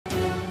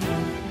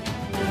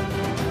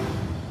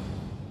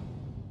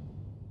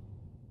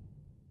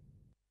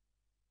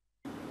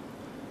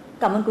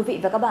Cảm ơn quý vị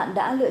và các bạn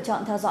đã lựa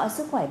chọn theo dõi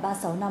Sức khỏe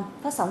 365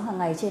 phát sóng hàng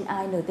ngày trên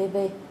ANTV.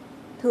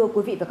 Thưa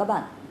quý vị và các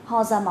bạn,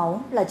 ho ra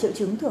máu là triệu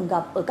chứng thường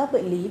gặp ở các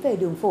bệnh lý về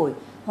đường phổi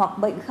hoặc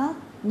bệnh khác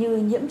như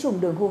nhiễm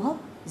trùng đường hô hấp,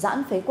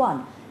 giãn phế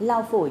quản,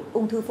 lao phổi,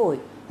 ung thư phổi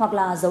hoặc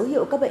là dấu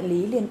hiệu các bệnh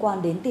lý liên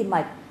quan đến tim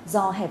mạch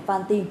do hẹp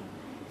van tim.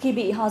 Khi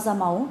bị ho ra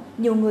máu,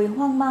 nhiều người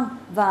hoang mang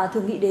và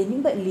thường nghĩ đến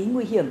những bệnh lý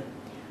nguy hiểm.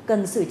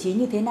 Cần xử trí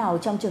như thế nào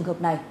trong trường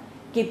hợp này?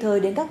 Kịp thời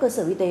đến các cơ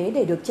sở y tế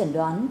để được chẩn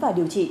đoán và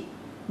điều trị.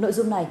 Nội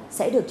dung này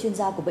sẽ được chuyên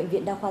gia của Bệnh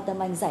viện Đa khoa Tâm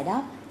Anh giải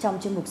đáp trong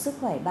chuyên mục Sức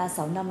khỏe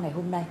 365 ngày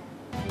hôm nay.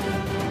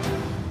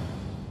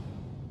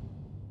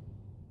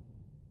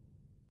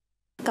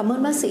 Cảm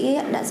ơn bác sĩ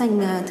đã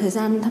dành thời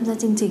gian tham gia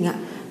chương trình ạ.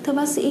 Thưa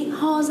bác sĩ,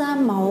 ho ra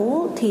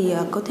máu thì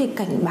có thể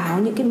cảnh báo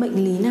những cái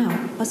bệnh lý nào?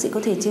 Bác sĩ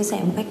có thể chia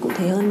sẻ một cách cụ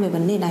thể hơn về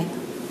vấn đề này.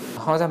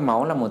 Ho ra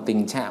máu là một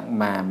tình trạng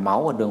mà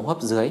máu ở đường hô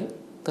hấp dưới,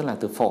 tức là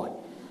từ phổi,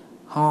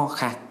 ho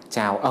khạc,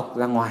 trào ộc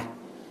ra ngoài.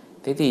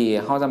 Thế thì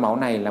ho ra máu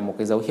này là một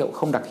cái dấu hiệu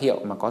không đặc hiệu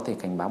mà có thể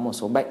cảnh báo một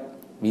số bệnh.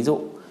 Ví dụ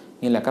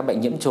như là các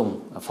bệnh nhiễm trùng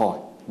ở phổi,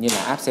 như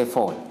là áp xe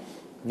phổi,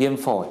 viêm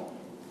phổi,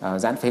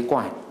 giãn phế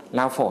quản,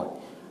 lao phổi,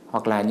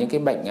 hoặc là những cái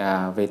bệnh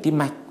về tim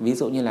mạch, ví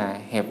dụ như là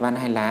hẹp van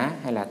hai lá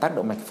hay là tắc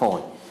động mạch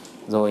phổi,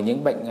 rồi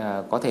những bệnh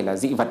có thể là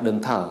dị vật đường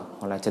thở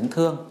hoặc là chấn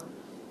thương.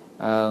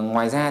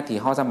 Ngoài ra thì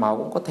ho ra máu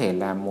cũng có thể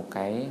là một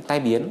cái tai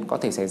biến có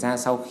thể xảy ra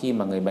sau khi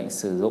mà người bệnh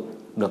sử dụng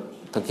được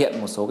thực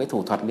hiện một số cái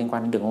thủ thuật liên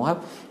quan đến đường hô hấp,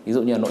 ví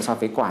dụ như là nội soi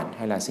phế quản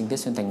hay là sinh tiết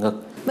xuyên thành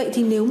ngực. Vậy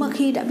thì nếu mà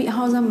khi đã bị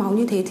ho ra máu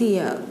như thế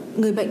thì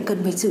người bệnh cần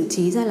phải xử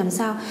trí ra làm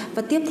sao?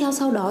 Và tiếp theo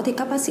sau đó thì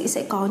các bác sĩ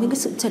sẽ có những cái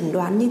sự chẩn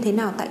đoán như thế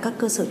nào tại các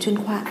cơ sở chuyên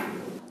khoa?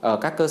 Ở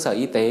các cơ sở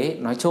y tế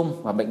nói chung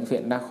và Bệnh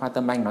viện Đa khoa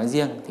Tâm Anh nói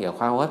riêng thì ở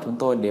khoa hô hấp chúng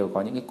tôi đều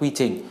có những cái quy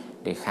trình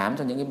để khám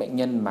cho những cái bệnh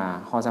nhân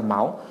mà ho ra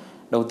máu.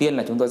 Đầu tiên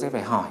là chúng tôi sẽ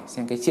phải hỏi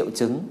xem cái triệu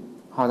chứng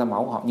ho ra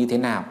máu của họ như thế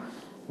nào.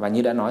 Và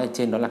như đã nói ở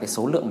trên đó là cái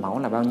số lượng máu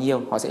là bao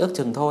nhiêu, họ sẽ ước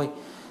chừng thôi.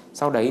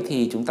 Sau đấy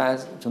thì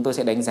chúng tôi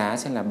sẽ đánh giá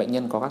xem là bệnh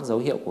nhân có các dấu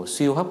hiệu của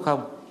suy hô hấp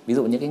không. Ví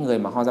dụ những cái người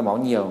mà ho ra máu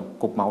nhiều,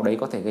 cục máu đấy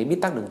có thể gây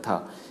bít tắc đường thở,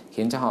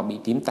 khiến cho họ bị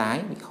tím tái,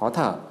 bị khó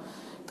thở.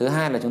 Thứ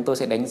hai là chúng tôi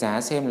sẽ đánh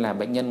giá xem là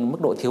bệnh nhân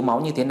mức độ thiếu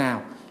máu như thế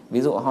nào.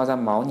 Ví dụ ho ra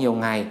máu nhiều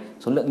ngày,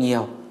 số lượng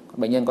nhiều,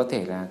 bệnh nhân có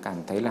thể là cảm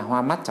thấy là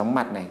hoa mắt, chóng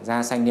mặt này,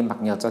 da xanh, niêm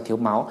mạc nhợt do thiếu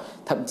máu,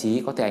 thậm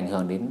chí có thể ảnh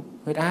hưởng đến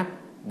huyết áp,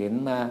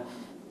 đến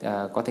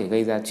có thể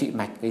gây ra trụy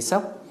mạch, gây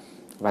sốc.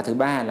 Và thứ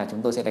ba là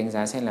chúng tôi sẽ đánh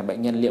giá xem là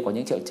bệnh nhân liệu có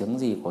những triệu chứng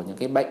gì của những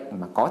cái bệnh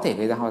mà có thể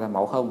gây ra ho ra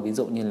máu không, ví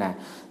dụ như là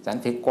giãn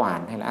phế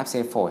quản hay là áp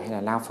xe phổi hay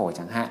là lao phổi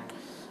chẳng hạn.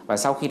 Và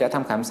sau khi đã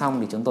thăm khám xong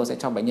thì chúng tôi sẽ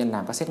cho bệnh nhân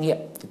làm các xét nghiệm.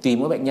 Thì tùy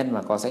mỗi bệnh nhân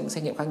mà có những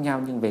xét nghiệm khác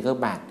nhau, nhưng về cơ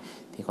bản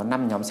thì có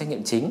 5 nhóm xét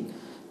nghiệm chính.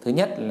 Thứ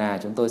nhất là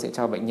chúng tôi sẽ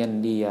cho bệnh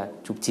nhân đi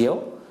chụp chiếu.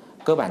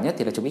 Cơ bản nhất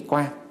thì là chụp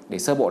X-quang để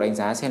sơ bộ đánh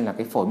giá xem là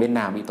cái phổi bên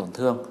nào bị tổn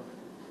thương.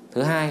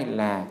 Thứ hai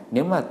là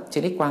nếu mà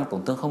trên X-quang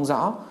tổn thương không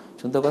rõ,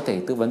 chúng tôi có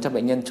thể tư vấn cho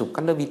bệnh nhân chụp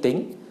cắt lớp vi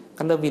tính.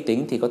 Cắt lớp vi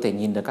tính thì có thể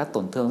nhìn được các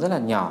tổn thương rất là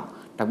nhỏ,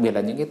 đặc biệt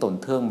là những cái tổn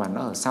thương mà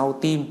nó ở sau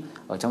tim,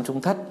 ở trong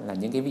trung thất, là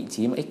những cái vị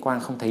trí mà X-quang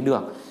không thấy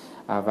được.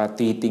 Và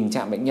tùy tình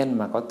trạng bệnh nhân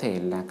mà có thể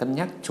là cân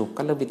nhắc chụp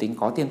cắt lớp vi tính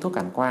có tiêm thuốc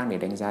cản quang để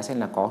đánh giá xem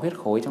là có huyết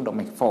khối trong động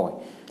mạch phổi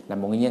là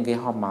một nguyên nhân gây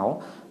ho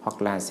máu,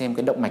 hoặc là xem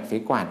cái động mạch phế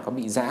quản có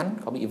bị giãn,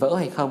 có bị vỡ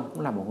hay không,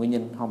 cũng là một nguyên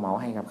nhân ho máu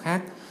hay gặp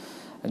khác.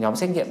 Nhóm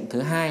xét nghiệm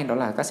thứ hai đó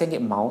là các xét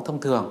nghiệm máu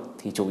thông thường,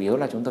 thì chủ yếu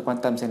là chúng tôi quan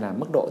tâm xem là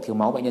mức độ thiếu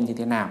máu bệnh nhân như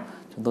thế nào.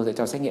 Chúng tôi sẽ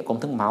cho xét nghiệm công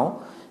thức máu.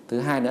 Thứ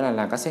hai nữa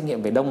là các xét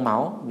nghiệm về đông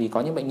máu, vì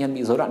có những bệnh nhân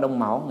bị rối loạn đông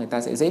máu, người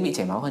ta sẽ dễ bị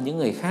chảy máu hơn những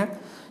người khác.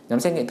 Nhóm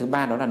xét nghiệm thứ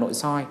ba đó là nội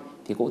soi,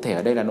 thì cụ thể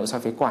ở đây là nội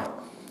soi phế quản.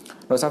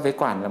 Nội soi phế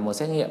quản là một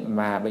xét nghiệm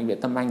mà Bệnh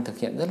viện Tâm Anh thực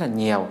hiện rất là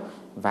nhiều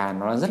và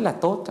nó rất là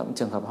tốt trong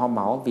trường hợp ho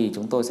máu, vì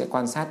chúng tôi sẽ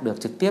quan sát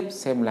được trực tiếp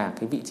xem là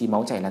cái vị trí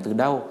máu chảy là từ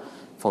đâu,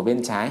 phổi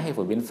bên trái hay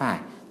phổi bên phải,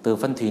 từ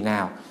phân thùy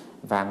nào.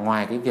 Và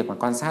ngoài cái việc mà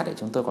quan sát thì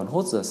chúng tôi còn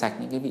hút rửa sạch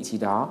những cái vị trí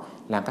đó,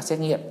 làm các xét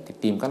nghiệm để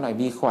tìm các loại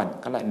vi khuẩn,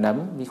 các loại nấm,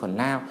 vi khuẩn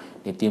lao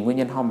để tìm nguyên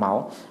nhân ho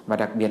máu. Và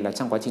đặc biệt là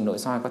trong quá trình nội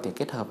soi có thể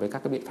kết hợp với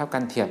các cái biện pháp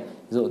can thiệp, ví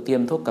dụ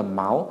tiêm thuốc cầm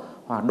máu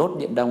hoặc đốt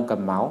điện đông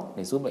cầm máu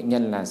để giúp bệnh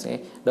nhân là sẽ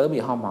đỡ bị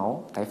ho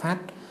máu tái phát.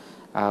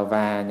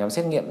 Và nhóm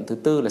xét nghiệm thứ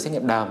tư là xét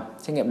nghiệm đờm.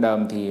 Xét nghiệm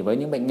đờm thì với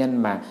những bệnh nhân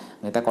mà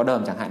người ta có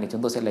đờm chẳng hạn thì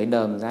chúng tôi sẽ lấy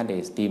đờm ra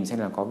để tìm xem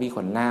là có vi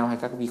khuẩn lao hay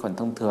các vi khuẩn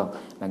thông thường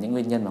là những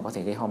nguyên nhân mà có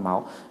thể gây ho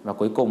máu. Và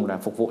cuối cùng là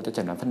phục vụ cho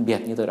chẩn đoán phân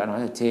biệt, như tôi đã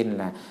nói ở trên,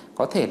 là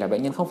có thể là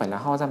bệnh nhân không phải là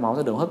ho ra máu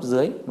do đường hô hấp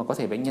dưới, mà có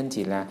thể bệnh nhân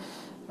chỉ là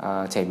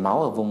chảy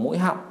máu ở vùng mũi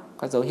họng,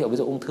 các dấu hiệu ví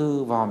dụ ung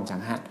thư vòm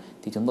chẳng hạn,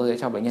 thì chúng tôi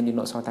sẽ cho bệnh nhân đi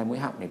nội soi tai mũi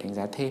họng để đánh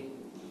giá thêm.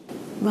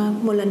 Vâng,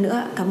 một lần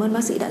nữa cảm ơn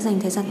bác sĩ đã dành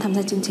thời gian tham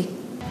gia chương trình.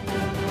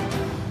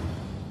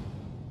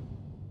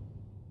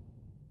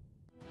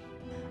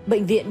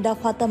 Bệnh viện Đa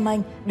khoa Tâm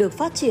Anh được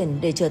phát triển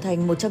để trở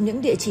thành một trong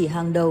những địa chỉ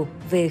hàng đầu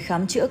về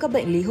khám chữa các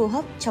bệnh lý hô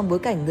hấp trong bối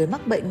cảnh người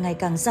mắc bệnh ngày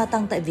càng gia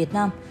tăng tại Việt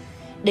Nam.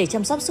 Để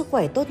chăm sóc sức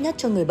khỏe tốt nhất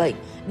cho người bệnh,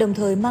 đồng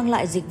thời mang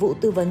lại dịch vụ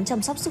tư vấn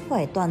chăm sóc sức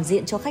khỏe toàn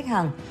diện cho khách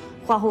hàng,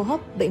 khoa hô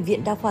hấp Bệnh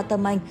viện Đa khoa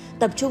Tâm Anh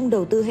tập trung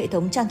đầu tư hệ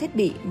thống trang thiết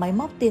bị, máy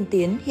móc tiên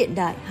tiến hiện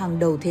đại hàng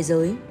đầu thế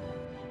giới.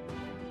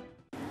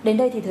 Đến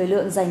đây thì thời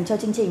lượng dành cho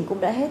chương trình cũng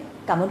đã hết.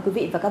 Cảm ơn quý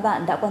vị và các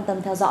bạn đã quan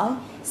tâm theo dõi.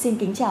 Xin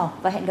kính chào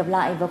và hẹn gặp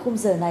lại vào khung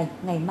giờ này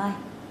ngày mai.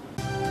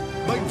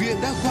 Bệnh viện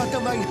Đa khoa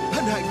Tâm Anh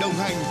hân hạnh đồng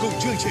hành cùng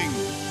chương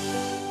trình.